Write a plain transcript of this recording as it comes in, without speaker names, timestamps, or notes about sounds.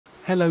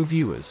Hello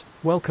viewers,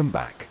 welcome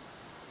back.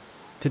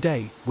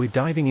 Today, we're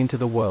diving into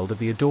the world of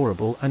the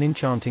adorable and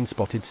enchanting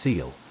spotted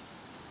seal.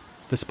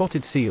 The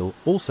spotted seal,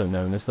 also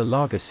known as the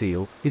lager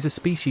seal, is a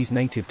species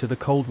native to the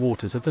cold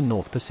waters of the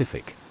North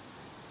Pacific.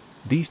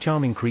 These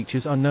charming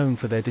creatures are known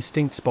for their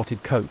distinct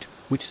spotted coat,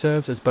 which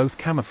serves as both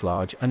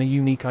camouflage and a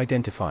unique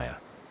identifier.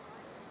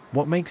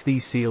 What makes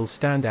these seals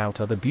stand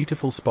out are the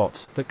beautiful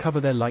spots that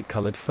cover their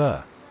light-colored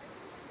fur.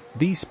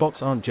 These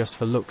spots aren't just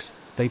for looks,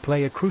 they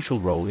play a crucial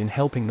role in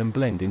helping them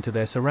blend into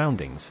their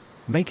surroundings,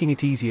 making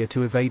it easier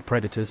to evade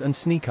predators and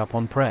sneak up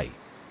on prey.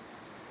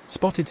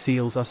 Spotted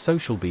seals are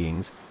social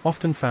beings,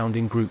 often found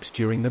in groups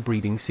during the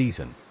breeding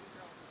season.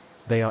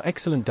 They are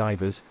excellent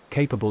divers,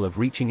 capable of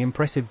reaching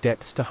impressive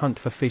depths to hunt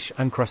for fish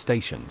and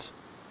crustaceans.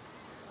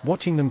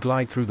 Watching them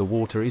glide through the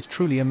water is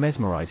truly a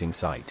mesmerizing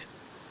sight.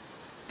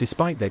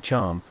 Despite their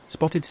charm,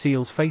 spotted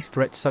seals face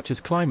threats such as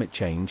climate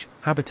change,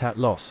 habitat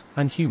loss,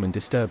 and human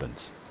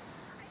disturbance.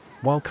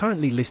 While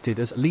currently listed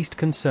as least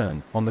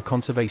concern on the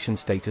conservation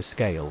status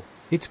scale,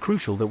 it's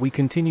crucial that we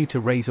continue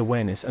to raise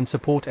awareness and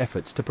support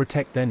efforts to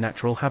protect their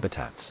natural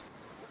habitats.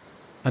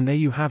 And there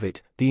you have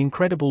it, the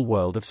incredible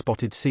world of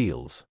spotted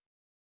seals.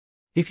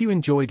 If you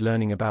enjoyed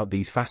learning about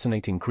these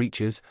fascinating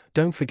creatures,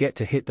 don't forget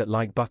to hit that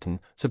like button,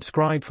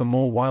 subscribe for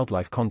more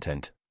wildlife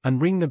content,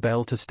 and ring the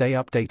bell to stay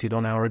updated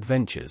on our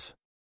adventures.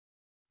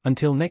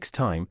 Until next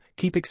time,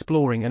 keep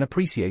exploring and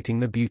appreciating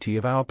the beauty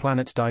of our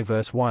planet's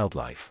diverse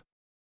wildlife.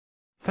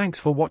 Thanks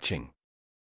for watching.